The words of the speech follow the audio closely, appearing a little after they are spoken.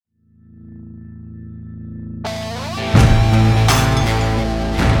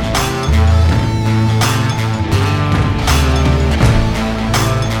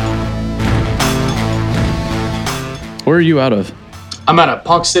Where are you out of? I'm out of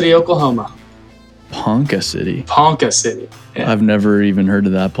Ponca City, Oklahoma. Ponca City. Ponca City. Yeah. I've never even heard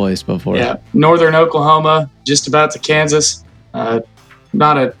of that place before. Yeah, northern Oklahoma, just about to Kansas.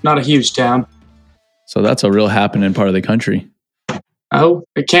 Not a huge town. So that's a real happening part of the country. Oh,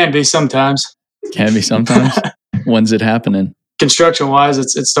 it can be sometimes. Can be sometimes. When's it happening? Construction wise,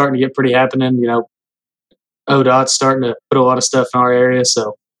 it's starting to get pretty happening. You know, ODOT's starting to put a lot of stuff in our area,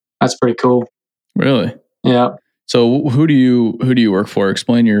 so that's pretty cool. Really? Yeah. So who do you work for?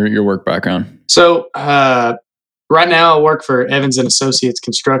 Explain your work background. So right now I work for Evans and Associates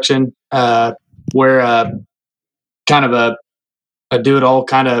Construction. We're kind of a do-it-all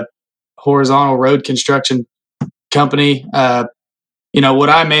kind of horizontal road construction company. What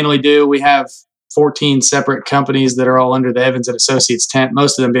I mainly do, we have 14 separate companies that are all under the Evans and Associates tent,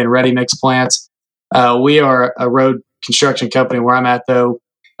 most of them being ready-mix plants. We are a road construction company. Where I'm at, though,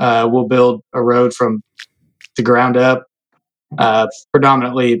 we'll build a road from the ground up,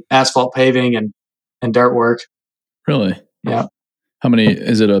 predominantly asphalt paving and dirt work. Really? Yeah. How many?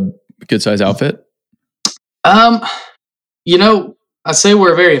 Is it a good size outfit? I say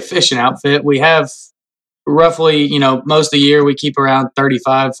we're a very efficient outfit. We have roughly, most of the year we keep around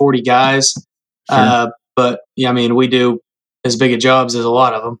 35, 40 guys. Sure. But yeah, I mean, we do as big of jobs as a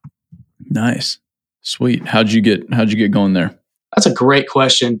lot of them. Nice. Sweet. How'd you get going there? That's a great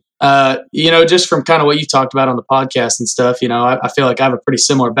question. Just from kind of what you talked about on the podcast and stuff, I feel like I have a pretty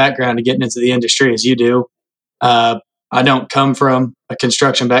similar background to getting into the industry as you do. I don't come from a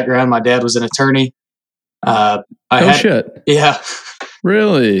construction background. My dad was an attorney. Shit. Yeah.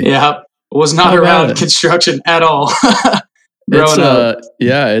 Really? Yeah. Was not around construction at all. Growing up.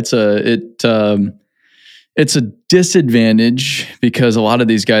 It's a disadvantage because a lot of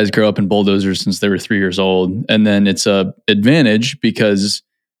these guys grow up in bulldozers since they were 3 years old. And then it's a advantage because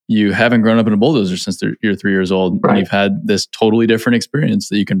you haven't grown up in a bulldozer since you're 3 years old. Right. And you've had this totally different experience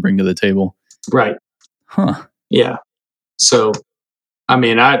that you can bring to the table. Right. Huh. Yeah. So, I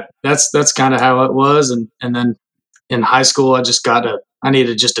mean, that's kind of how it was. And then in high school, I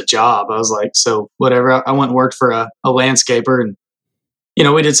needed just a job. I was like, so whatever. I went and worked for a landscaper, and,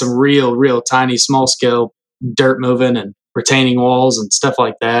 we did some real tiny, small scale dirt moving and retaining walls and stuff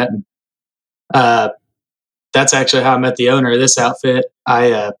like that. And that's actually how I met the owner of this outfit.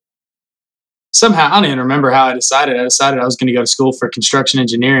 Somehow, I don't even remember how I decided. I decided I was going to go to school for construction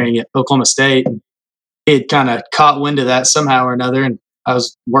engineering at Oklahoma State. And he had kind of caught wind of that somehow or another. And I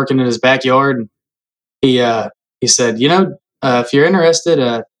was working in his backyard, and he said, if you're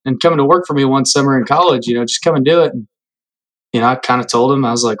interested in coming to work for me one summer in college, just come and do it. And, I kind of told him,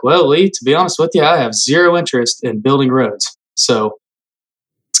 I was like, well, Lee, to be honest with you, I have zero interest in building roads. So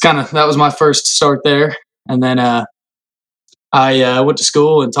that was my first start there. And then I went to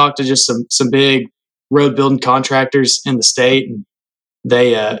school and talked to just some big road building contractors in the state. And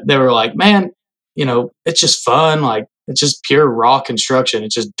they were like, man, it's just fun. Like, it's just pure raw construction.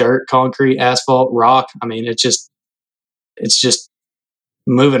 It's just dirt, concrete, asphalt, rock. I mean, it's just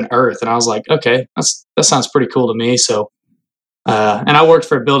moving earth. And I was like, okay, that sounds pretty cool to me. So, and I worked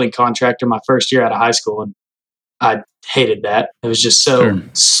for a building contractor my first year out of high school, and I hated that. It was just so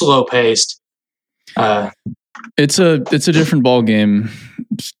slow paced. It's a different ball game,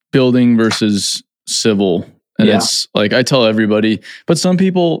 building versus civil. And it's like, I tell everybody, but some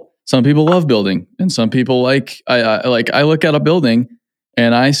people love building, and some people I look at a building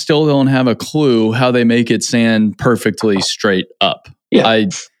and I still don't have a clue how they make it stand perfectly straight up. Yeah.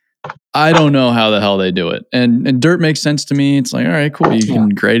 I don't know how the hell they do it. And dirt makes sense to me. It's like, all right, cool. You can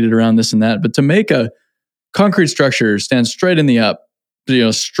grade it around this and that. But to make a concrete structure stand straight in the up,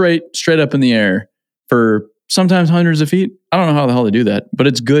 straight up in the air for sometimes hundreds of feet, I don't know how the hell they do that. But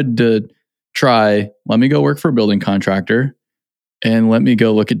it's good to try. Let me go work for a building contractor and let me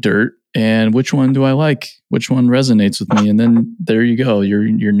go look at dirt. And which one do I like? Which one resonates with me? And then there you go.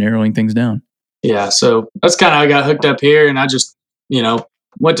 You're narrowing things down. Yeah. So that's kind of how I got hooked up here. And I just,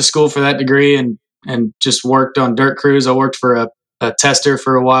 went to school for that degree and just worked on dirt crews. I worked for a tester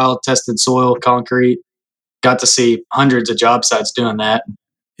for a while, tested soil, concrete, got to see hundreds of job sites doing that.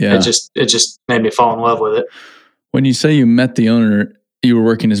 Yeah. It just made me fall in love with it. When you say you met the owner, you were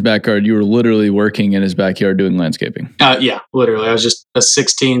working in his backyard, you were literally working in his backyard doing landscaping. Yeah, literally. I was just a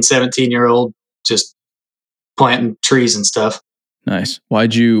 16, 17-year-old just planting trees and stuff. Nice.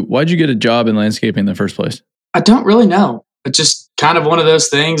 Why'd you get a job in landscaping in the first place? I don't really know. It's just kind of one of those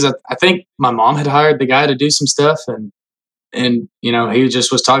things. I think my mom had hired the guy to do some stuff, and he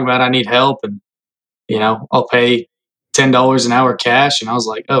just was talking about, I need help, and I'll pay $10 an hour cash. And I was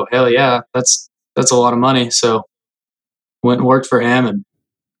like, oh hell yeah, that's a lot of money. So went and worked for him, and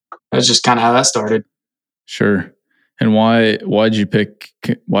that's just kind of how that started. Sure. And why'd you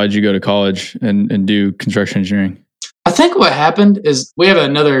go to college and do construction engineering? I think what happened is we have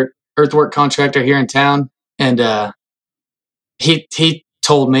another earthwork contractor here in town, and he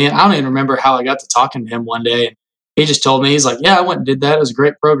told me, and I don't even remember how I got to talking to him one day. And he just told me, he's like, "Yeah, I went and did that. It was a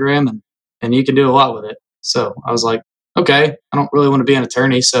great program, and you can do a lot with it." So I was like, "Okay, I don't really want to be an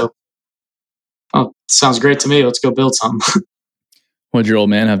attorney, so sounds great to me. Let's go build something." What'd your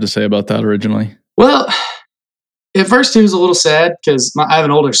old man have to say about that originally? Well, at first he was a little sad because I have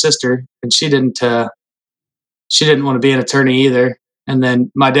an older sister, and she didn't want to be an attorney either. And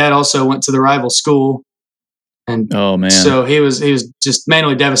then my dad also went to the rival school, and Oh man. so he was just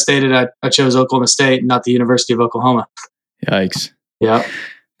mainly devastated. I chose Oklahoma State, not the University of Oklahoma. Yikes. Yeah.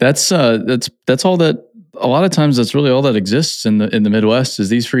 That's all that. A lot of times, that's really all that exists in the Midwest is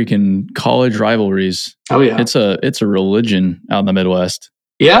these freaking college rivalries. Oh yeah. It's a religion out in the Midwest.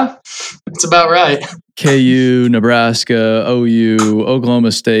 Yeah, that's about right. KU, Nebraska, OU,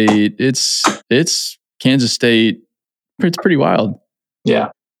 Oklahoma State. It's Kansas State. It's pretty wild.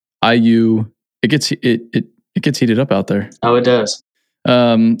 Yeah. IU. It gets heated up out there. Oh, it does.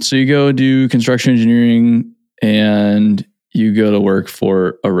 So you go do construction engineering and you go to work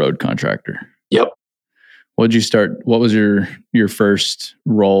for a road contractor. Yep. What was your first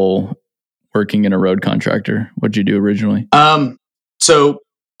role working in a road contractor? What'd you do originally? So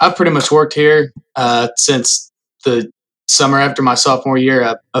I've pretty much worked here since the summer after my sophomore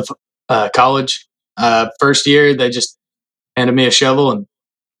year of college. First year, they just handed me a shovel and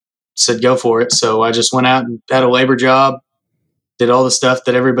said, "Go for it." So I just went out and had a labor job, did all the stuff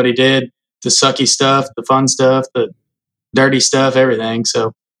that everybody did, the sucky stuff, the fun stuff, the dirty stuff, everything.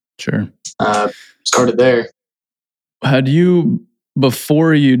 So sure. Started there.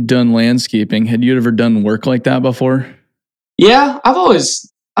 Before you'd done landscaping, had you ever done work like that before? Yeah, I've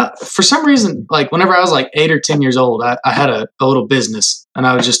always, for some reason, like whenever I was like 8 or 10 years old, I had a little business, and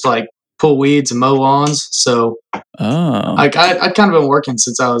I would just like pull weeds and mow lawns. So I'd kind of been working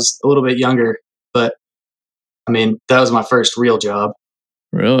since I was a little bit younger, but I mean, that was my first real job.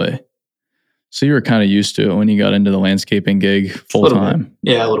 Really? So you were kind of used to it when you got into the landscaping gig full time?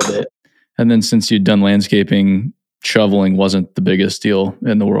 Yeah, a little bit. And then since you'd done landscaping, shoveling wasn't the biggest deal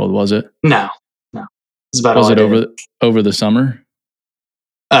in the world, was it? No. It's about was it over the summer?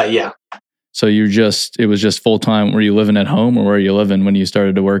 Yeah. So it was just full time. Were you living at home, or were you living when you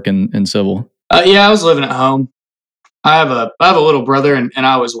started to work in civil? Yeah, I was living at home. I have a little brother, and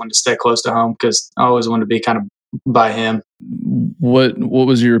I always wanted to stay close to home because I always wanted to be kind of by him. What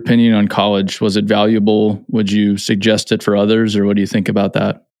was your opinion on college? Was it valuable? Would you suggest it for others, or what do you think about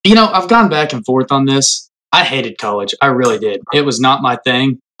that? I've gone back and forth on this. I hated college. I really did. It was not my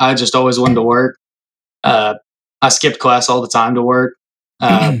thing. I just always wanted to work. I skipped class all the time to work.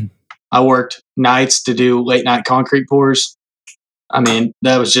 I worked nights to do late night concrete pours. I mean,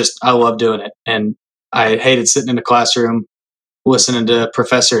 that was just, I love doing it. And I hated sitting in a classroom listening to a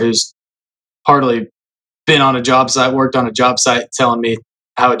professor who's hardly been on a job site, worked on a job site, telling me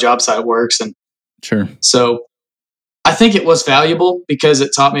how a job site works. And sure. So I think it was valuable because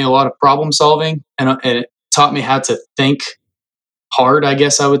it taught me a lot of problem solving, and it taught me how to think hard, I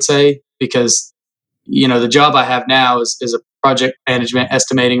guess I would say, because, the job I have now is a project management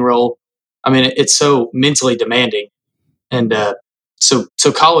estimating role. I mean, it's so mentally demanding. And so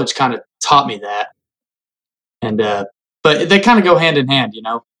college kind of taught me that. And but they kind of go hand in hand,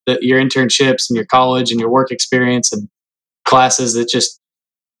 your internships and your college and your work experience and classes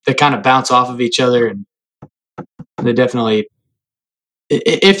they kind of bounce off of each other. And they definitely,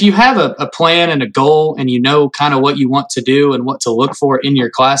 if you have a plan and a goal and kind of what you want to do and what to look for in your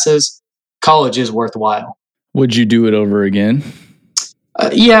classes, college is worthwhile. Would you do it over again?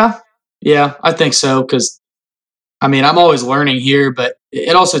 Yeah, I think so. Because I'm always learning here, but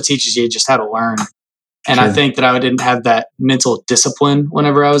it also teaches you just how to learn. And sure. I think that I didn't have that mental discipline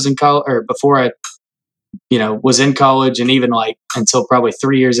whenever I was in college, or before I, was in college, and even like until probably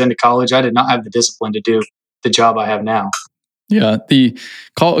 3 years into college, I did not have the discipline to do the job I have now. Yeah, the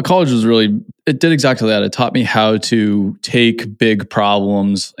college was it did exactly that. It taught me how to take big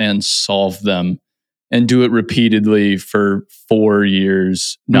problems and solve them and do it repeatedly for 4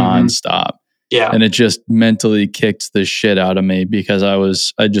 years nonstop. Yeah. And it just mentally kicked the shit out of me because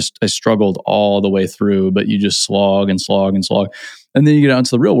I struggled all the way through, but you just slog and slog and slog. And then you get out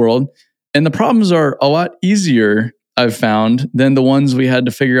into the real world and the problems are a lot easier, I've found, than the ones we had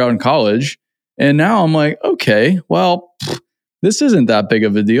to figure out in college. And now I'm like, okay, well, this isn't that big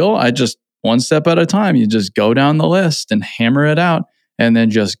of a deal. I just one step at a time, you just go down the list and hammer it out and then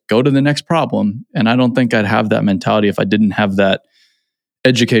just go to the next problem. And I don't think I'd have that mentality if I didn't have that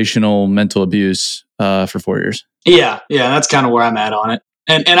educational mental abuse for 4 years. Yeah, that's kind of where I'm at on it.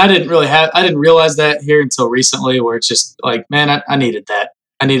 And I didn't realize that here until recently, where it's just like, man, I needed that.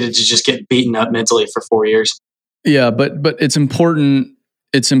 I needed to just get beaten up mentally for 4 years. Yeah, but it's important.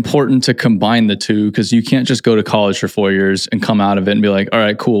 It's important to combine the two, because you can't just go to college for 4 years and come out of it and be like, all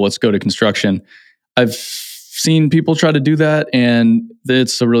right, cool, let's go to construction. I've seen people try to do that, and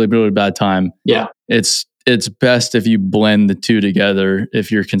it's a really, really bad time. Yeah. It's best if you blend the two together.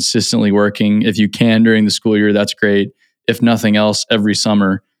 If you're consistently working, if you can during the school year, that's great. If nothing else, every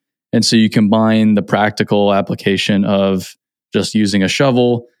summer. And so you combine the practical application of just using a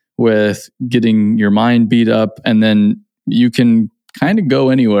shovel with getting your mind beat up, and then you can kind of go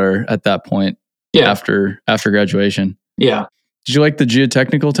anywhere at that point. After graduation. Yeah. Did you like the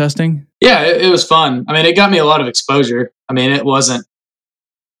geotechnical testing? Yeah, it was fun. I mean, it got me a lot of exposure. I mean, it wasn't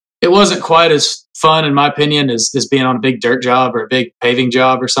quite as fun, in my opinion, as being on a big dirt job or a big paving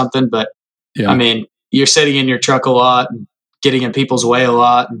job or something. But I mean, you're sitting in your truck a lot and getting in people's way a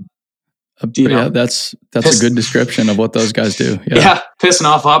lot. And, that's a good description of what those guys do. Yeah, pissing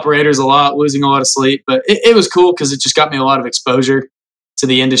off operators a lot, losing a lot of sleep. But it was cool because it just got me a lot of exposure to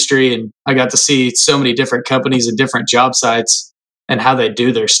the industry, and I got to see so many different companies and different job sites and how they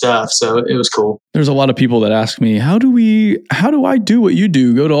do their stuff. So it was cool. There's a lot of people that ask me, how do I do what you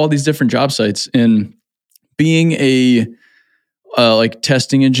do? Go to all these different job sites. And being a like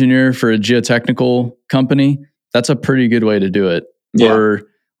testing engineer for a geotechnical company, that's a pretty good way to do it. Yeah. Or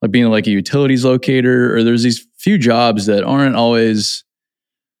like being like a utilities locator, or there's these few jobs that aren't always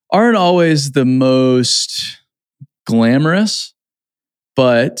the most glamorous,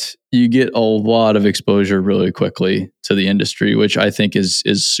 but you get a lot of exposure really quickly to the industry, which I think is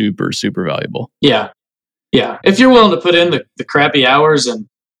super, super valuable. Yeah. Yeah. If you're willing to put in the crappy hours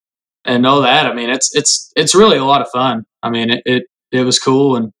and all that, I mean, it's really a lot of fun. I mean, it was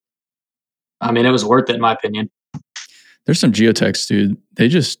cool, and I mean, it was worth it, in my opinion. There's some geotechs, dude.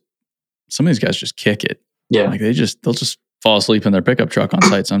 Some of these guys just kick it. Yeah. Like they'll just fall asleep in their pickup truck on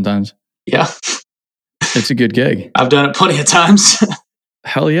site sometimes. Yeah. It's a good gig. I've done it plenty of times.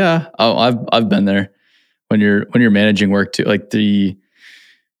 Hell yeah. Oh, I've been there. When you're managing work too, like when we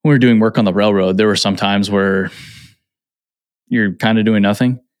were doing work on the railroad, there were some times where you're kind of doing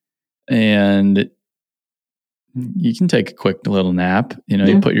nothing and you can take a quick little nap.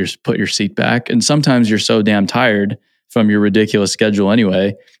 You put your seat back, and sometimes you're so damn tired from your ridiculous schedule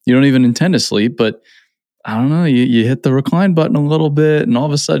anyway, you don't even intend to sleep, but I don't know, you hit the recline button a little bit and all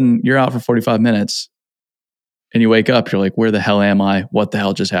of a sudden you're out for 45 minutes. And you wake up, you're like, where the hell am I? What the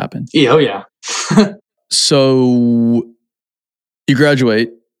hell just happened? Yeah, oh yeah. So you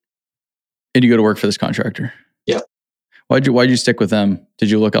graduate and you go to work for this contractor. Yeah. Why'd you stick with them? Did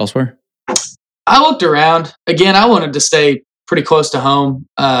you look elsewhere? I looked around. Again, I wanted to stay pretty close to home.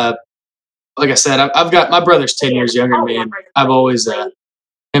 Like I said, I've got my brother's 10 years younger than me, and I've always, him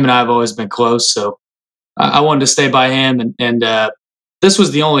and I have always been close. So I wanted to stay by him. And this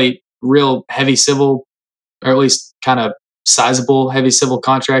was the only real heavy civil, or at least kind of sizable heavy civil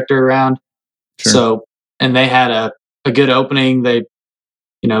contractor around. Sure. So, and they had a good opening. They,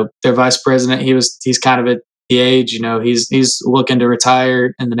 their vice president, he's kind of at the age, he's looking to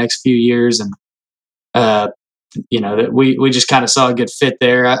retire in the next few years. And, that we just kind of saw a good fit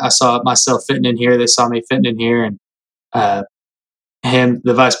there. I saw myself fitting in here. They saw me fitting in here, and him,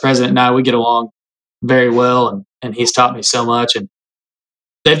 the vice president, and I, we get along very well, and he's taught me so much, and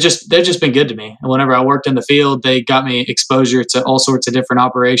they've just been good to me. And whenever I worked in the field, they got me exposure to all sorts of different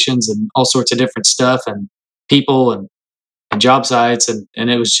operations and all sorts of different stuff and people and job sites, and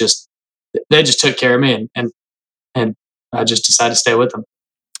it was just, they just took care of me, and I just decided to stay with them.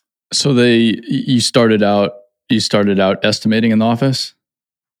 So you started out estimating in the office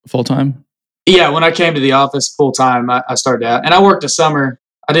full time? Yeah, when I came to the office full time, I started out, and I worked a summer.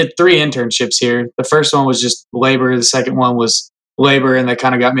 I did 3 internships here. The first one was just labor. The second one was labor, and they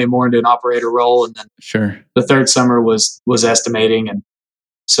kind of got me more into an operator role. And then sure, the third summer was estimating. And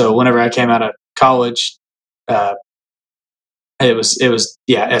so whenever I came out of college, it was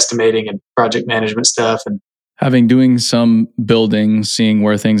estimating and project management stuff, and doing some building, seeing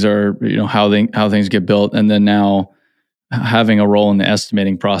where things are, how things get built, and then now having a role in the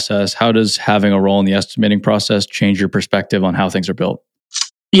estimating process. How does having a role in the estimating process change your perspective on how things are built?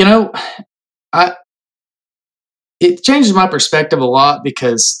 It changes my perspective a lot,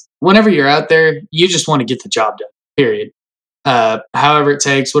 because whenever you're out there, you just want to get the job done, period. However it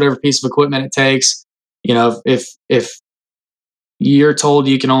takes, whatever piece of equipment it takes. If you're told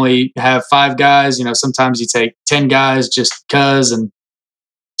you can only have 5 guys, sometimes you take 10 guys just because. And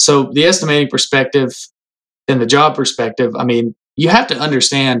so the estimating perspective and the job perspective, I mean, you have to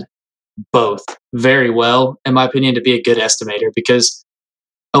understand both very well, in my opinion, to be a good estimator, because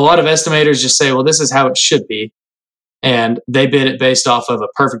a lot of estimators just say, well, this is how it should be. And they bid it based off of a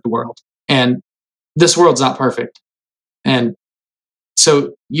perfect world. And this world's not perfect. And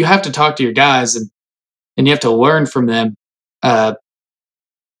so you have to talk to your guys, and you have to learn from them, uh,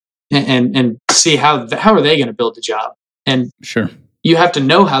 and see how are they going to build the job. And Sure. you have to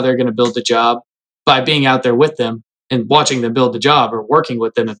know how they're going to build the job by being out there with them and watching them build the job, or working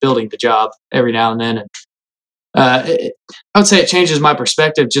with them and building the job every now and then. And I would say it changes my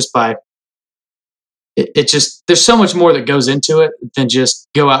perspective just by it just, there's so much more that goes into it than just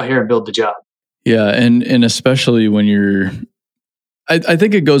go out here and build the job. Yeah. And especially when you're, I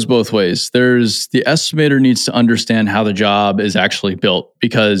think it goes both ways. There's the estimator needs to understand how the job is actually built,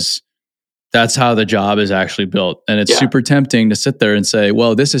 because that's how the job is actually built. And it's super tempting to sit there and say,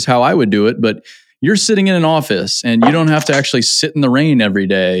 well, this is how I would do it. But you're sitting in an office and you don't have to actually sit in the rain every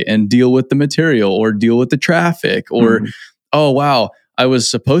day and deal with the material or deal with the traffic or, oh, wow, I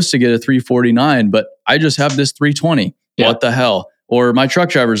was supposed to get a 349, but I just have this 320. Yeah. What the hell? Or my truck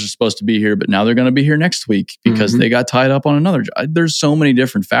drivers are supposed to be here, but now they're going to be here next week because they got tied up on another job. There's so many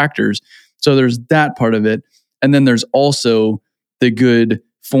different factors. So there's that part of it. And then there's also the good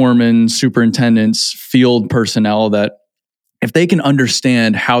foremen, superintendents, field personnel that if they can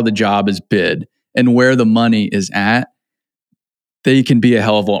understand how the job is bid and where the money is at, they can be a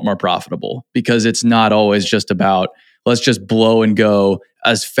hell of a lot more profitable, because it's not always just about, let's just blow and go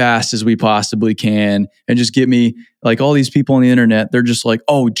as fast as we possibly can and just get me, like all these people on the internet, they're just like,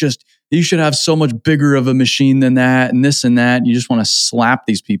 oh, just, you should have so much bigger of a machine than that and this and that. And you just want to slap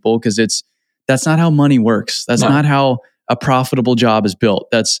these people, because that's not how money works. That's not how a profitable job is built.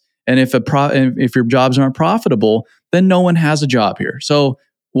 And if your jobs aren't profitable, then no one has a job here. So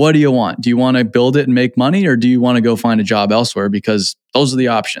what do you want? Do you want to build it and make money, or do you want to go find a job elsewhere? Because those are the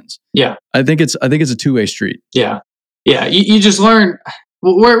options. Yeah. I think it's a two-way street. Yeah. Yeah. You just learn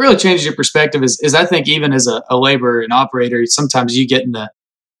where it really changes your perspective is I think even as a laborer and operator, sometimes you get in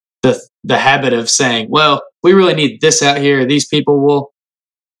the habit of saying, well, we really need this out here. These people will,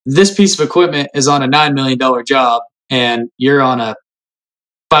 this piece of equipment is on a $9 million job and you're on a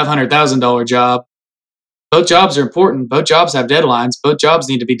 $500,000 job. Both jobs are important. Both jobs have deadlines. Both jobs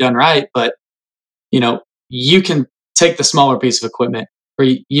need to be done right. But, you can take the smaller piece of equipment, or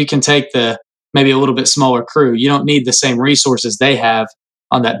you can take the maybe a little bit smaller crew. You don't need the same resources they have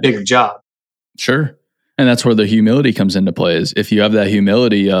on that bigger job. Sure. And that's where the humility comes into play, is if you have that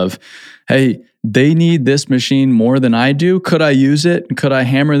humility of, hey, they need this machine more than I do. Could I use it? Could I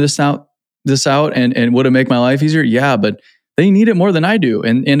hammer this out and would it make my life easier? Yeah, but they need it more than I do.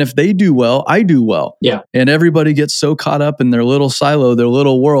 And if they do well, I do well. Yeah. And everybody gets so caught up in their little silo, their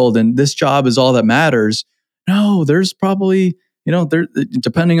little world, and this job is all that matters. No, there's probably,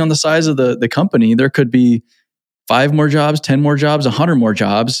 depending on the size of the company, there could be 5 more jobs, 10 more jobs, 100 more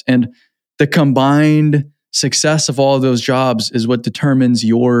jobs. And the combined success of all of those jobs is what determines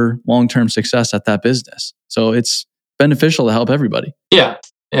your long-term success at that business. So it's beneficial to help everybody. Yeah.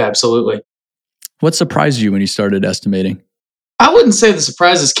 Yeah, absolutely. What surprised you when you started estimating? I wouldn't say the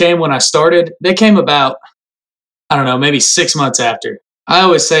surprises came when I started. They came about, I don't know, maybe 6 months after. I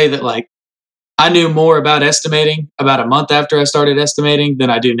always say that I knew more about estimating about a month after I started estimating than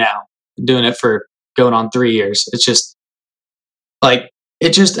I do now, doing it for going on 3 years. It's just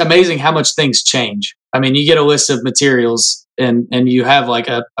amazing how much things change. I mean, you get a list of materials and you have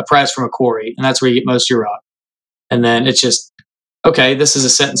a price from a quarry, and that's where you get most of your rock. And then it's just, okay, this is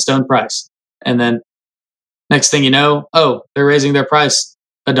a set in stone price. And then next thing you know, oh, they're raising their price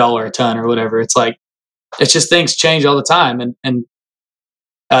 $1 a ton or whatever. It's just things change all the time. And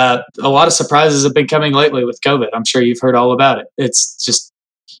a lot of surprises have been coming lately with COVID. I'm sure you've heard all about it. It's just,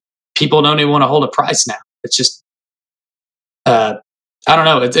 people don't even want to hold a price now. It's just, I don't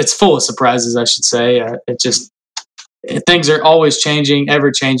know. It's full of surprises, I should say. Things are always changing,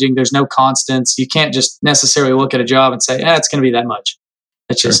 ever changing. There's no constants. You can't just necessarily look at a job and say, it's going to be that much.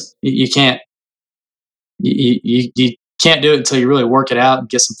 It's just, you can't, you can't do it until you really work it out and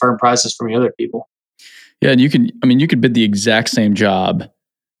get some firm prices from the other people. Yeah. And you could bid the exact same job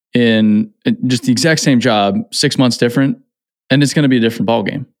in just the exact same job, 6 months different, and it's going to be a different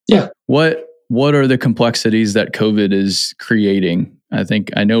ballgame. Yeah. What are the complexities that COVID is creating? I think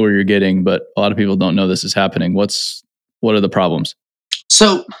I know where you're getting, but a lot of people don't know this is happening. What are the problems?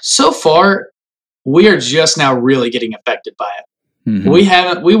 So far, we are just now really getting affected by it.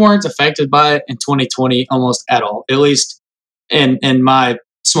 Mm-hmm. We weren't affected by it in 2020 almost at all, at least in my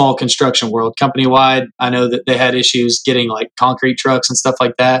small construction world. Company wide, I know that they had issues getting concrete trucks and stuff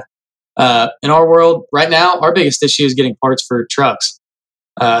like that. In our world right now, our biggest issue is getting parts for trucks.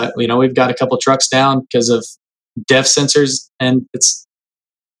 We've got a couple trucks down because of DEF sensors, and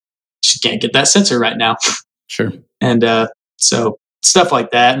you can't get that sensor right now. Sure. And so stuff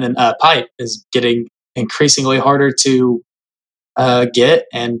like that. And then pipe is getting increasingly harder to get.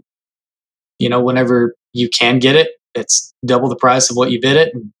 And, whenever you can get it, it's double the price of what you bid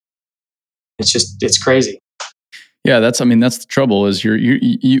it. And it's crazy. Yeah, that's the trouble is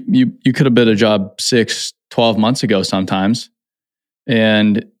you could have bid a job 6-12 months ago sometimes.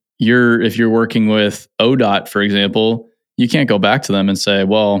 And if you're working with ODOT, for example, you can't go back to them and say,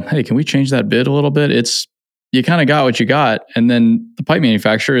 well, hey, can we change that bid a little bit? You kind of got what you got. And then the pipe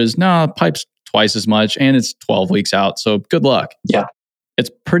manufacturer is, no, pipe's twice as much and it's 12 weeks out. So good luck. Yeah. It's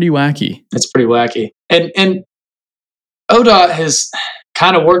pretty wacky. And ODOT has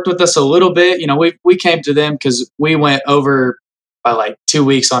kind of worked with us a little bit. We came to them because we went over by like 2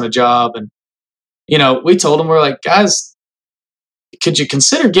 weeks on a job. And, we told them, we're like, guys, could you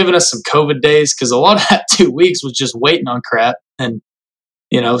consider giving us some COVID days? Because a lot of that 2 weeks was just waiting on crap. And,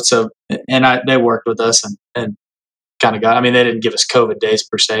 they worked with us and kind of they didn't give us COVID days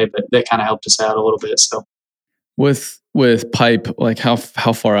per se, but they kind of helped us out a little bit. So with pipe, like how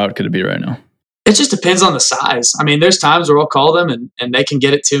far out could it be right now? It just depends on the size. There's times where I'll call them and they can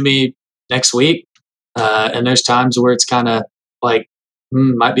get it to me next week. And there's times where it's kind of like,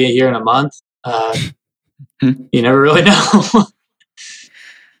 might be here in a month. You never really know.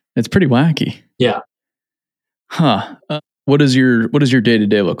 It's pretty wacky. Yeah. Huh. What does your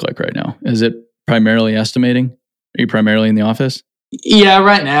day-to-day look like right now? Is it primarily estimating? Are you primarily in the office? Yeah,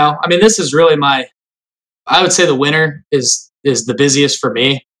 right now. This is really I would say the winter is the busiest for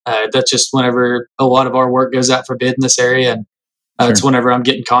me. That's just whenever a lot of our work goes out for bid in this area. And it's whenever I'm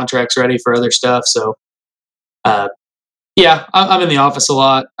getting contracts ready for other stuff. So, I'm in the office a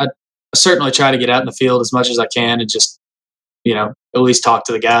lot. I certainly try to get out in the field as much as I can and just, at least talk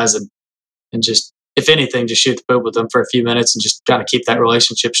to the guys and just, if anything, just shoot the poop with them for a few minutes and just kind of keep that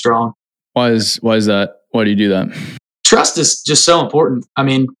relationship strong. Why is that? Why do you do that? Trust is just so important.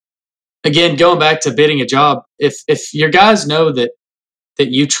 Again, going back to bidding a job, if your guys know that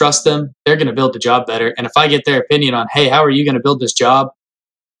you trust them, they're going to build the job better. And if I get their opinion on, hey, how are you going to build this job?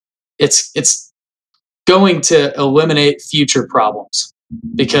 It's going to eliminate future problems.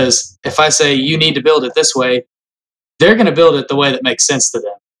 Because if I say you need to build it this way, they're going to build it the way that makes sense to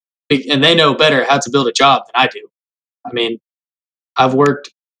them. And they know better how to build a job than I do. I've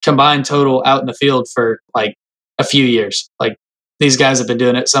worked combined total out in the field for like a few years. Like these guys have been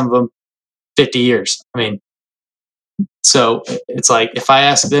doing it, some of them 50 years. So it's like, if I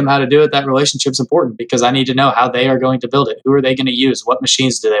ask them how to do it, that relationship's important because I need to know how they are going to build it. Who are they going to use? What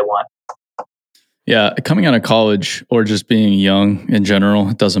machines do they want? Yeah. Coming out of college or just being young in general,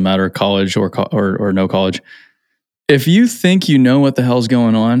 it doesn't matter college or no college. If you think you know what the hell's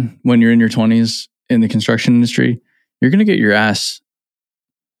going on when you're in your 20s in the construction industry, you're going to get your ass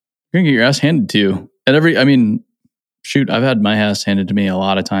handed to you at I've had my ass handed to me a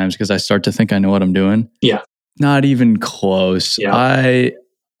lot of times because I start to think I know what I'm doing. Yeah. Not even close. Yeah. I,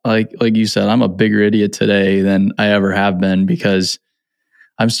 like you said, I'm a bigger idiot today than I ever have been because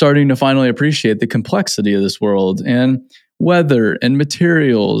I'm starting to finally appreciate the complexity of this world and weather and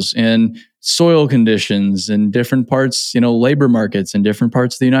materials and soil conditions and different parts, labor markets in different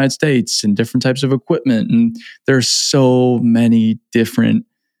parts of the United States and different types of equipment. And there's just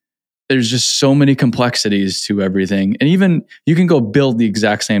so many complexities to everything. And even you can go build the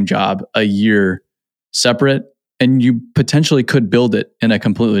exact same job a year separate and you potentially could build it in a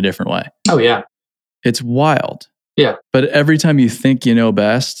completely different way. Oh yeah. It's wild. Yeah. But every time you think you know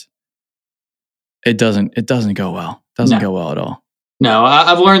best, it doesn't go well. It doesn't go well at all. No,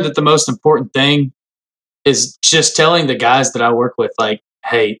 I've learned that the most important thing is just telling the guys that I work with, like,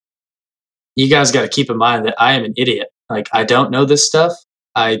 hey, you guys got to keep in mind that I am an idiot. Like, I don't know this stuff.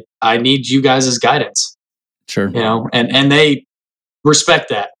 I need you guys' guidance. Sure. And they respect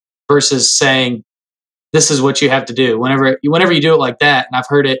that versus saying, this is what you have to do. Whenever you do it like that, and I've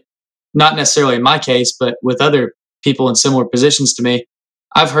heard it, not necessarily in my case, but with other people in similar positions to me,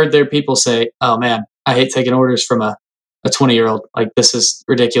 I've heard their people say, oh man, I hate taking orders from a 20-year-old. Like, this is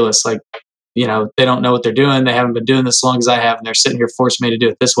ridiculous. Like, they don't know what they're doing. They haven't been doing this as long as I have. And they're sitting here forcing me to do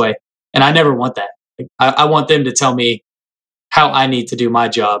it this way. And I never want that. Like, I want them to tell me how I need to do my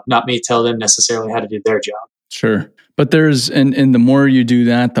job, not me tell them necessarily how to do their job. Sure. But and the more you do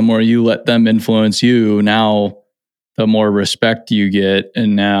that, the more you let them influence you, now the more respect you get.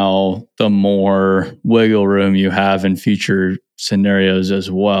 And now the more wiggle room you have in future scenarios as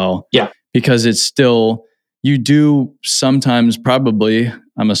well. Yeah. Because it's still, you do sometimes probably,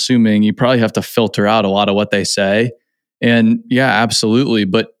 I'm assuming you probably have to filter out a lot of what they say. And yeah, absolutely.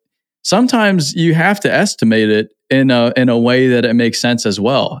 But sometimes you have to estimate it in a way that it makes sense as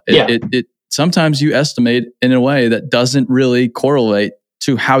well. It sometimes you estimate in a way that doesn't really correlate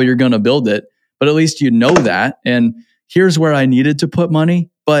to how you're going to build it, but at least you know that. And here's where I needed to put money,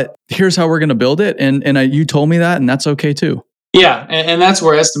 but here's how we're going to build it. And you told me that, and that's okay too. Yeah, and that's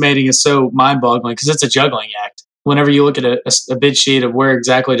where estimating is so mind-boggling because it's a juggling act. Whenever you look at a bid sheet of where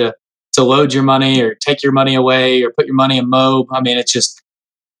exactly to load your money or take your money away or put your money in MOB, I mean, it's just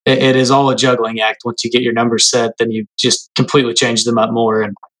it is all a juggling act. Once you get your numbers set, then you just completely change them up more.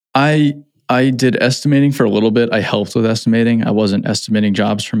 And I did estimating for a little bit. I helped with estimating. I wasn't estimating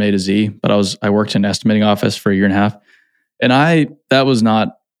jobs from A to Z, but I worked in an estimating office for a year and a half, and it was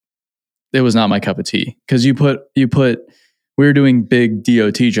not my cup of tea because we were doing big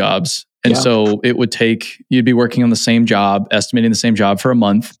DOT jobs. And so it would you'd be working on the same job, estimating the same job for a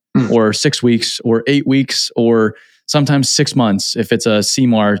month or 6 weeks or 8 weeks or sometimes 6 months if it's a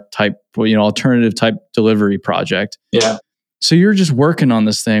CMAR type, alternative type delivery project. Yeah. So you're just working on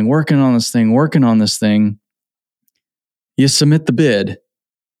this thing. You submit the bid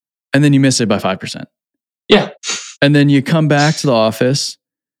and then you miss it by 5%. Yeah. And then you come back to the office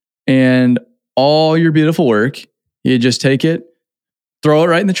and all your beautiful work, you just take it, throw it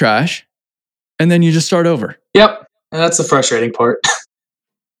right in the trash, and then you just start over. Yep. And that's the frustrating part.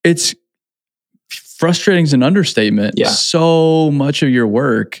 It's frustrating is an understatement. Yeah. So much of your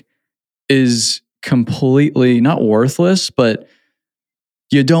work is completely not worthless, but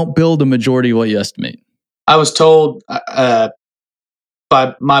you don't build a majority of what you estimate. I was told by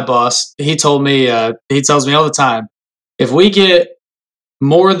my boss, he tells me all the time, if we get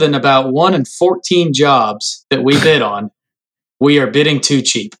more than about 1 in 14 jobs that we bid on, we are bidding too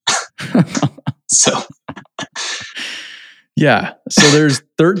cheap. So, yeah. So there's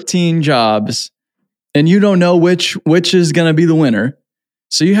 13 jobs and you don't know which is going to be the winner.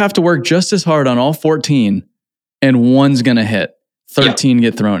 So you have to work just as hard on all 14 and one's going to hit. 13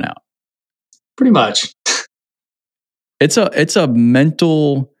 get thrown out. Pretty much. It's a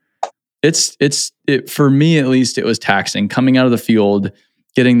mental, for me at least, it was taxing coming out of the field,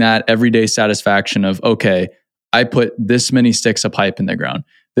 getting that everyday satisfaction of, okay, I put this many sticks of pipe in the ground.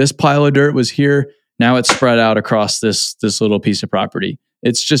 This pile of dirt was here. Now it's spread out across this little piece of property.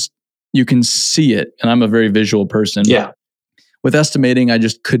 It's just, you can see it. And I'm a very visual person. Yeah. With estimating, I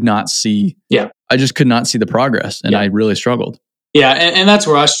just could not see. Yeah. I just could not see the progress. And I really struggled. Yeah. And that's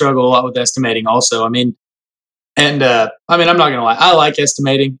where I struggle a lot with estimating also. I mean, I'm not going to lie. I like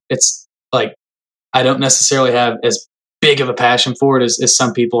estimating. It's like, I don't necessarily have as big of a passion for it as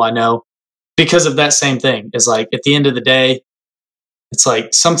some people I know because of that same thing. Is like at the end of the day, it's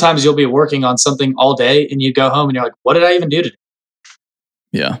like sometimes you'll be working on something all day and you go home and you're like, what did I even do today?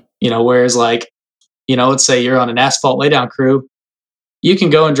 Yeah. Whereas like, let's say you're on an asphalt laydown crew, you can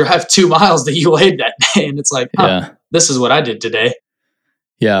go and drive 2 miles that you laid that day. And it's like, this is what I did today.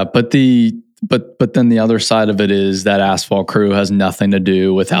 Yeah. But then the other side of it is that asphalt crew has nothing to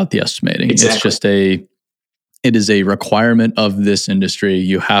do without the estimating. Exactly. It's just it is a requirement of this industry.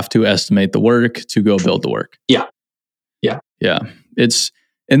 You have to estimate the work to go build the work. Yeah. Yeah. Yeah. It's,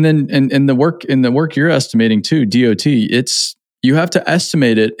 and then, and the work you're estimating too, DOT, you have to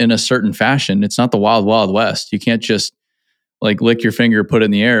estimate it in a certain fashion. It's not the wild, wild west. You can't just like lick your finger, put it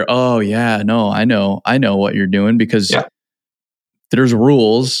in the air. Oh yeah, no, I know what you're doing because there's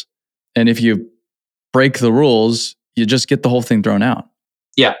rules. And if you break the rules, you just get the whole thing thrown out.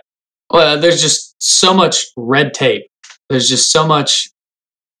 Yeah. Well, there's just so much red tape. There's just so much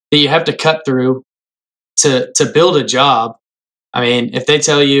that you have to cut through to build a job. I mean, if they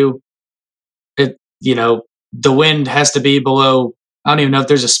tell you the wind has to be below, I don't even know if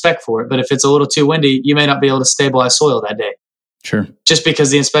there's a spec for it, but if it's a little too windy, you may not be able to stabilize soil that day. Sure. Just because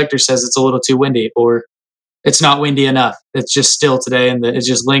the inspector says it's a little too windy or it's not windy enough. It's just still today and it's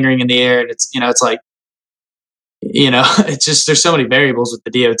just lingering in the air. And it's, it's like, it's just, there's so many variables with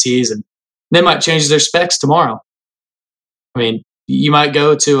the DOTs and they might change their specs tomorrow. I mean, you might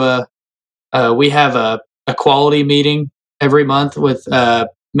go to we have a quality meeting every month with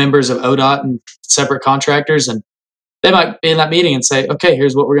members of ODOT and separate contractors. And they might be in that meeting and say, okay,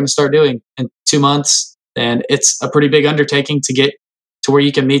 here's what we're going to start doing in 2 months. And it's a pretty big undertaking to get to where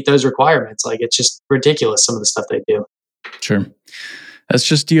you can meet those requirements. Like, it's just ridiculous, some of the stuff they do. Sure. That's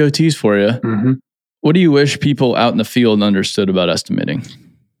just DOTs for you. Mm-hmm. What do you wish people out in the field understood about estimating?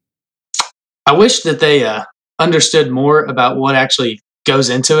 I wish that they understood more about what actually goes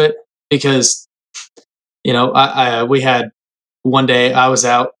into it because, we had one day I was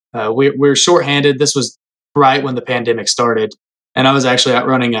out, we were shorthanded. This was right when the pandemic started, and I was actually out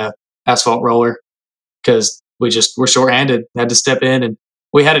running a asphalt roller because we just were shorthanded, had to step in, and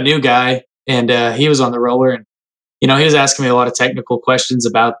we had a new guy, and he was on the roller, and he was asking me a lot of technical questions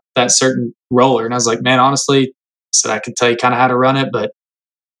about that certain roller, and I was like, man, honestly, I said I could tell you kind of how to run it, but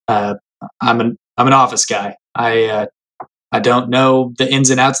uh, I'm an office guy. I don't know the ins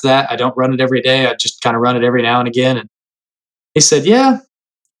and outs of that. I don't run it every day. I just kind of run it every now and again. And he said, yeah,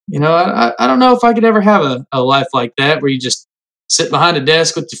 I don't know if I could ever have a life like that where you just sit behind a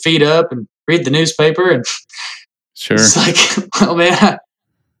desk with your feet up and read the newspaper. And Sure. it's like, well, man,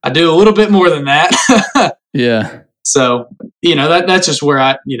 I do a little bit more than that. Yeah. So, that's just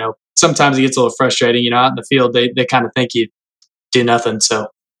where sometimes it gets a little frustrating, out in the field, they kind of think you do nothing. So,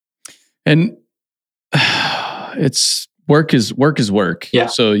 and it's work is work. Yeah.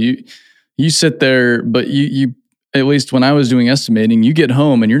 So you sit there, but you at least when I was doing estimating, you get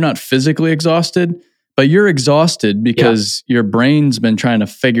home and you're not physically exhausted, but you're exhausted because your brain's been trying to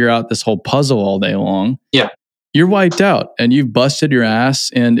figure out this whole puzzle all day long. Yeah. You're wiped out and you've busted your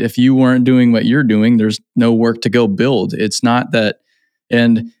ass. And if you weren't doing what you're doing, there's no work to go build. It's not that.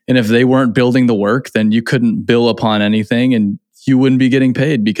 And if they weren't building the work, then you couldn't bill upon anything and you wouldn't be getting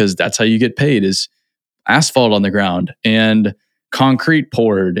paid, because that's how you get paid, is asphalt on the ground and concrete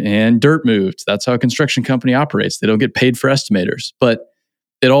poured and dirt moved. That's how a construction company operates. They don't get paid for estimators, but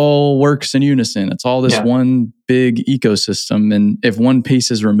it all works in unison. It's all this one big ecosystem. And if one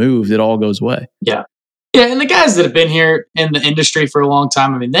piece is removed, it all goes away. Yeah. Yeah. And the guys that have been here in the industry for a long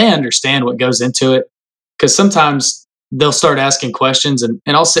time, I mean, they understand what goes into it, because sometimes they'll start asking questions and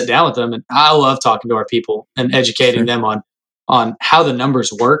I'll sit down with them, and I love talking to our people and educating them on how the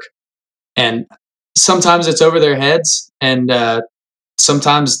numbers work. And sometimes it's over their heads, and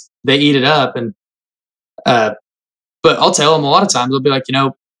sometimes they eat it up. And but I'll tell them a lot of times, they'll be like,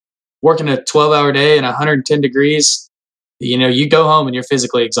 working a 12-hour day and 110 degrees, you go home and you're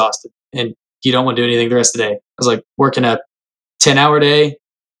physically exhausted and you don't want to do anything the rest of the day. I was like, working a 10-hour day,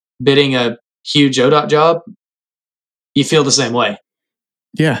 bidding a huge ODOT job, you feel the same way.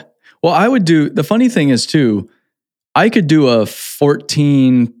 Yeah. Well, the funny thing is too, I could do a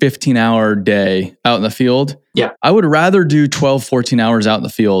 14, 15-hour day out in the field. Yeah. I would rather do 12, 14 hours out in the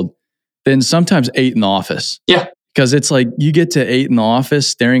field than sometimes 8 in the office. Yeah. Because it's like you get to 8 in the office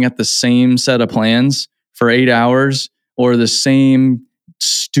staring at the same set of plans for 8 hours or the same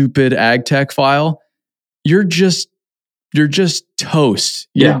stupid ag tech file. You're just toast.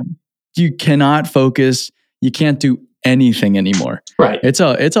 You cannot focus. You can't do anything anymore. Right. It's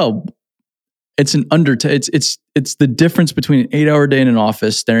the difference between an 8-hour day in an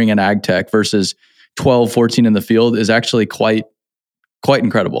office staring at ag tech versus 12, 14 in the field is actually quite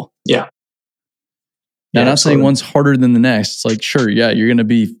incredible. Yeah. Now, I'm not saying one's harder than the next. It's like, sure, yeah,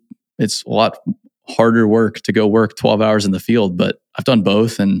 it's a lot harder work to go work 12 hours in the field, but I've done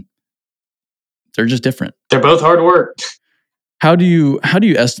both and they're just different. They're both hard work. How do you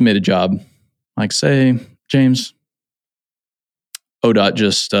estimate a job? Like, say, James, ODOT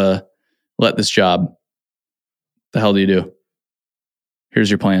just let this job. The hell do you do?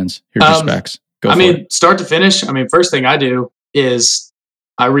 Here's your plans. Here's your specs. Go for it. Start to finish. First thing I do is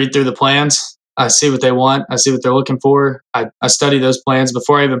I read through the plans. I see what they want. I see what they're looking for. I study those plans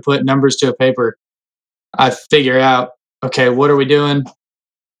before I even put numbers to a paper. I figure out, okay, what are we doing?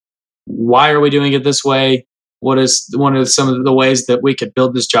 Why are we doing it this way? What is one of some of the ways that we could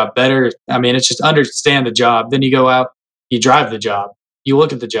build this job better? It's just understand the job. Then you go out, you drive the job, you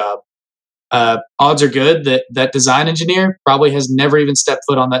look at the job. Odds are good that design engineer probably has never even stepped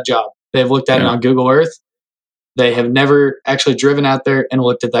foot on that job. They've looked at it on Google Earth. They have never actually driven out there and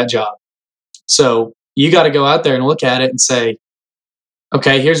looked at that job. So you got to go out there and look at it and say,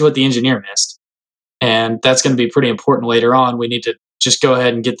 okay, here's what the engineer missed. And that's going to be pretty important later on. We need to just go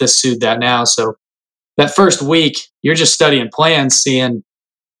ahead and get this sued that now. So that first week, you're just studying plans, seeing,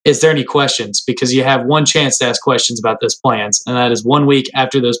 is there any questions? Because you have one chance to ask questions about those plans. And that is 1 week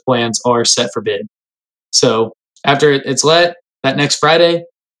after those plans are set for bid. So after it's let, that next Friday,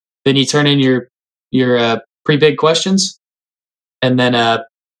 then you turn in your pre-bid questions. And then,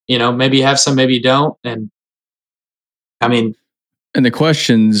 maybe you have some, maybe you don't. And and the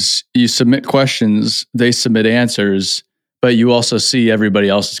questions, you submit questions, they submit answers, but you also see everybody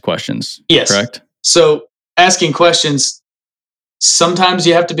else's questions. Yes. Correct? So asking questions, sometimes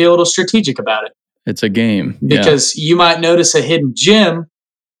you have to be a little strategic about it. It's a game. Because you might notice a hidden gem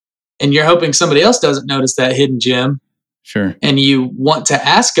and you're hoping somebody else doesn't notice that hidden gem. Sure. And you want to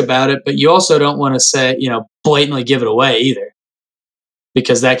ask about it, but you also don't want to say, blatantly give it away either,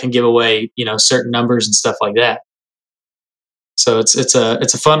 because that can give away, certain numbers and stuff like that. So it's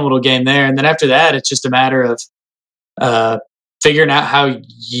a fun little game there. And then after that, it's just a matter of figuring out how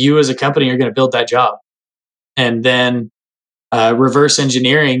you as a company are going to build that job, and then reverse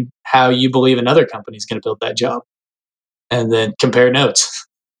engineering how you believe another company is going to build that job, and then compare notes.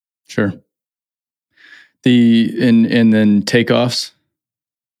 Sure. And then takeoffs.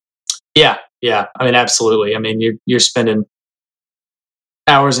 Yeah. I mean, absolutely. I mean, you're spending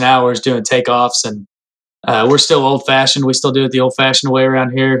hours and hours doing takeoffs, and we're still old fashioned. We still do it the old fashioned way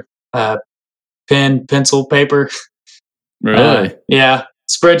around here. Pen, pencil, paper. Really? Yeah.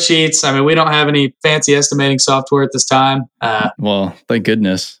 Spreadsheets. I mean, we don't have any fancy estimating software at this time. Well, thank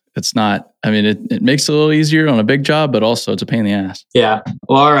goodness. It's not. I mean, it makes it a little easier on a big job, but also it's a pain in the ass. Yeah.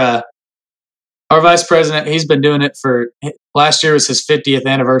 Well, our vice president, he's been doing it last year was his 50th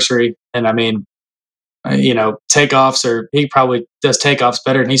anniversary. And I mean, takeoffs, he probably does takeoffs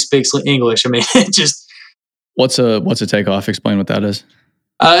better than he speaks English. I mean, it just. What's a takeoff? Explain what that is.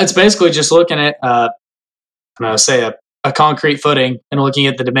 It's basically just looking at, say a concrete footing and looking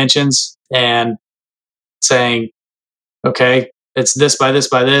at the dimensions and saying, okay, it's this by this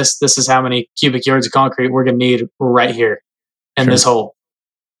by this. This is how many cubic yards of concrete we're going to need right here in this hole.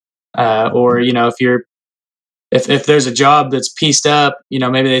 Or if there's a job that's pieced up,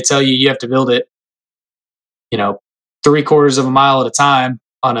 maybe they tell you have to build it, 3/4 of a mile at a time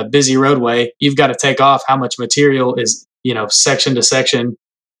on a busy roadway. You've got to take off how much material is, section to section,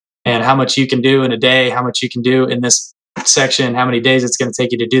 and how much you can do in a day, how much you can do in this section, how many days it's going to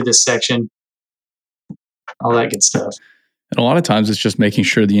take you to do this section, all that good stuff. And a lot of times it's just making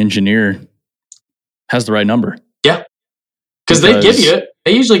sure the engineer has the right number. Yeah. Because they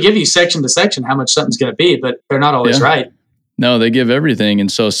usually give you section to section how much something's going to be, but they're not always right. No, they give everything.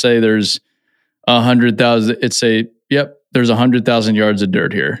 And so say there's 100,000, there's 100,000 yards of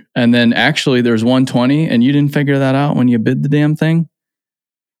dirt here. And then actually there's 120 and you didn't figure that out when you bid the damn thing.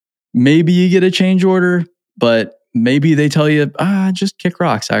 Maybe you get a change order, but maybe they tell you, just kick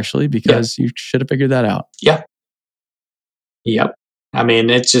rocks actually, because you should have figured that out. Yeah. Yep. I mean,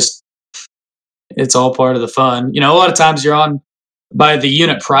 it's all part of the fun. A lot of times you're on by the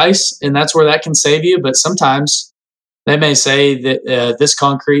unit price, and that's where that can save you. But sometimes they may say that this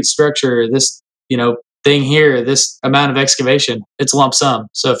concrete structure, this, thing here, this amount of excavation, it's lump sum.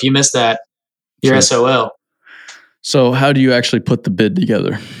 So if you miss that, you're SOL. So how do you actually put the bid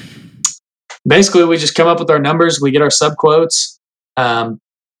together? Basically, we just come up with our numbers. We get our sub quotes. A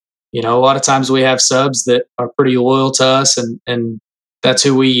lot of times we have subs that are pretty loyal to us, and that's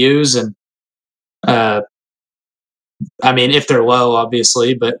who we use. And I mean, if they're low,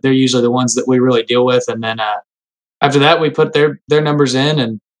 obviously, but they're usually the ones that we really deal with. And then after that, we put their numbers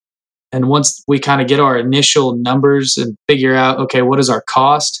in, and once we kind of get our initial numbers and figure out, okay, what is our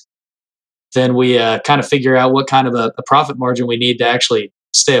cost, then we kind of figure out what kind of a profit margin we need to actually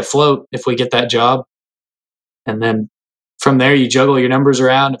stay afloat if we get that job. And then from there, you juggle your numbers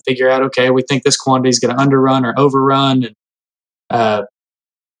around and figure out, okay, we think this quantity is going to underrun or overrun, and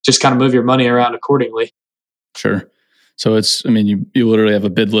just kind of move your money around accordingly. Sure. So you literally have a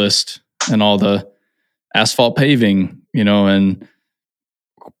bid list and all the asphalt paving, and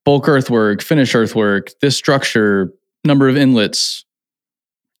bulk earthwork, finish earthwork, this structure, number of inlets,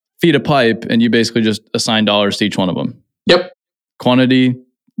 feet of pipe, and you basically just assign dollars to each one of them. Yep. Quantity,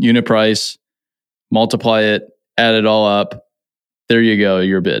 unit price, multiply it, add it all up. There you go,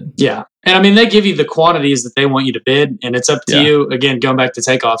 your bid. Yeah. And I mean, they give you the quantities that they want you to bid, and it's up to you, again, going back to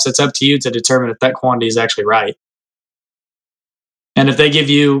takeoffs, it's up to you to determine if that quantity is actually right. And if they give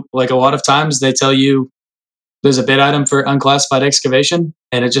you, like a lot of times, they tell you there's a bid item for unclassified excavation,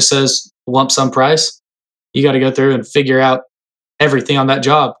 and it just says lump sum price, you got to go through and figure out everything on that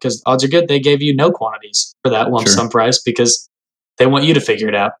job, because odds are good they gave you no quantities for that lump sum price because they want you to figure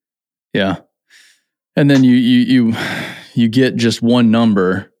it out. Yeah. And then you get just one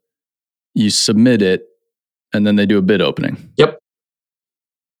number, you submit it, and then they do a bid opening. Yep.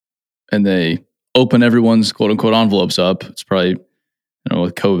 And they open everyone's quote unquote envelopes up. It's probably,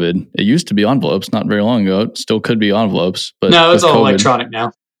 with COVID, it used to be envelopes not very long ago. It still could be envelopes, but no, it's all electronic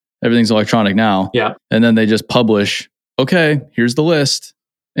now. Everything's electronic now. Yeah. And then they just publish, okay, here's the list.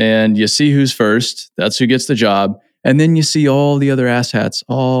 And you see who's first. That's who gets the job. And then you see all the other asshats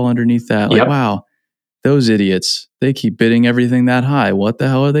all underneath that. Like, wow, those idiots, they keep bidding everything that high. What the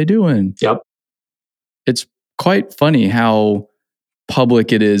hell are they doing? Yep. It's quite funny how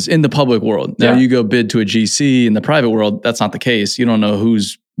public it is in the public world. Now you go bid to a GC in the private world, that's not the case. You don't know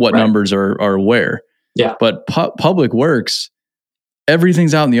what numbers are where. Yeah. But public works,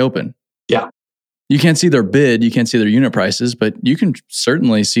 everything's out in the open. Yeah. You can't see their bid, you can't see their unit prices, but you can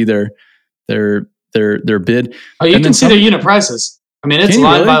certainly see their their bid. Oh, you And can then see their unit prices. I mean, it's Can you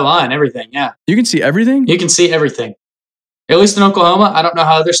line really? by line, everything. Yeah, You can see everything? you can see everything. At least in Oklahoma. I don't know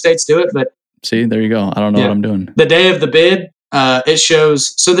how other states do it, but See, there you go. I don't know Yeah. what I'm doing. the day of the bid, it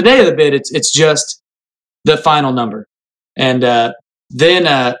shows. So the day of the bid, it's just the final number, and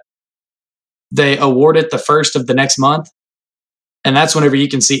then they award it the first of the next month, and that's whenever you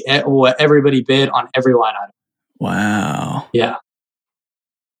can see what everybody bid on every line item. Wow. Yeah,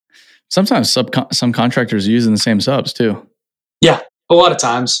 Sometimes some contractors are using the same subs too. a lot of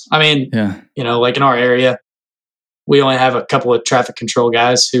times. I mean, Yeah. like in our area, we only have a couple of traffic control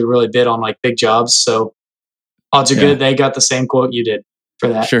guys who really bid on like big jobs. So odds are Yeah. good they got the same quote you did for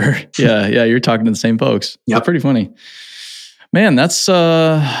that. Sure. Yeah. Yeah. You're talking to the same folks. Yep. That's pretty funny. Man, that's,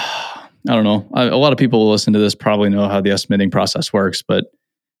 I don't know. A lot of people who listen to this probably know how the estimating process works, but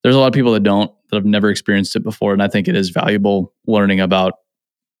there's a lot of people that don't, that have never experienced it before. And I think it is valuable learning about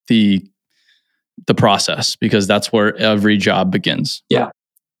the process, because that's where every job begins. Yeah.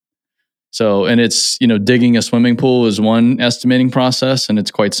 So, and it's, digging a swimming pool is one estimating process, and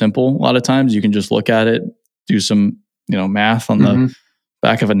it's quite simple. A lot of times you can just look at it, do some, math on Mhm. the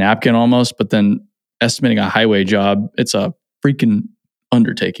back of a napkin almost, but then estimating a highway job, it's a freaking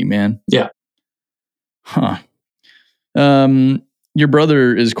undertaking, man. Yeah. Huh. Your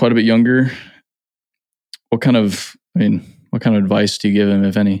brother is quite a bit younger. What kind of advice do you give him,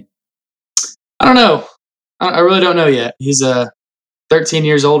 if any? I don't know. I really don't know yet. He's 13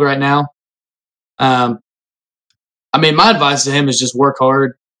 years old right now. I mean, my advice to him is just work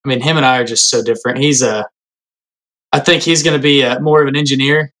hard. I mean, him and I are just so different. I think he's going to be more of an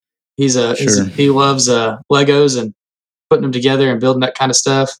engineer. Sure. He loves Legos and putting them together and building that kind of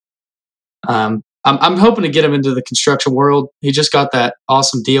stuff. I'm hoping to get him into the construction world. He just got that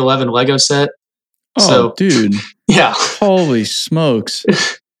awesome D11 Lego set. Oh, So- dude. Yeah. Holy smokes.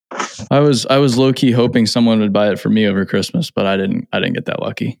 I was low key hoping someone would buy it for me over Christmas, but I didn't get that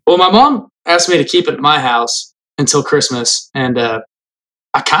lucky. Well, my mom asked me to keep it at my house until Christmas, and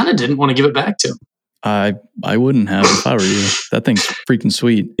I kind of didn't want to give it back to him. I wouldn't have if I were you. That thing's freaking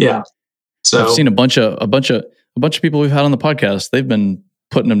sweet. Yeah. So I've seen a bunch of people we've had on the podcast. They've been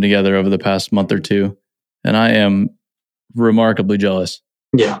putting them together over the past month or two, and I am remarkably jealous.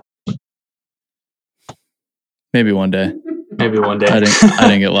 yeah, Maybe one day. maybe one day. I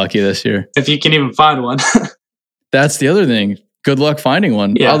didn't get lucky this year. If you can even find one. That's the other thing. Good luck finding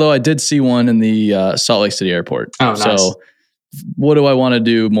one. Yeah. Although I did see one in the Salt Lake City airport. Oh, nice. So what do I want to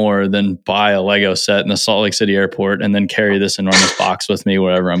do more than buy a Lego set in the Salt Lake City airport and then carry this enormous box with me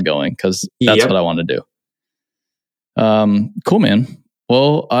wherever I'm going? Because that's Yep. what I want to do. Cool, man.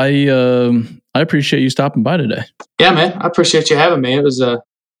 Well, I appreciate you stopping by today. Yeah, man. I appreciate you having me. It was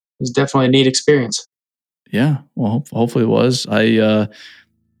definitely a neat experience. Yeah. Well, hopefully it was.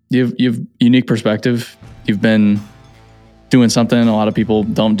 You've unique perspective. You've been doing something a lot of people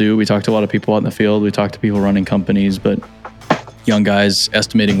don't do. We talk to a lot of people out in the field. We talk to people running companies, but young guys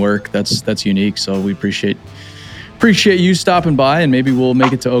estimating work, that's unique. So we appreciate you stopping by, and maybe we'll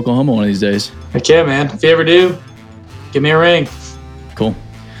make it to Oklahoma one of these days. Heck yeah, man. If you ever do, give me a ring. Cool.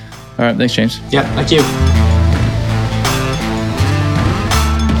 All right. Thanks, James. Yeah, thank you.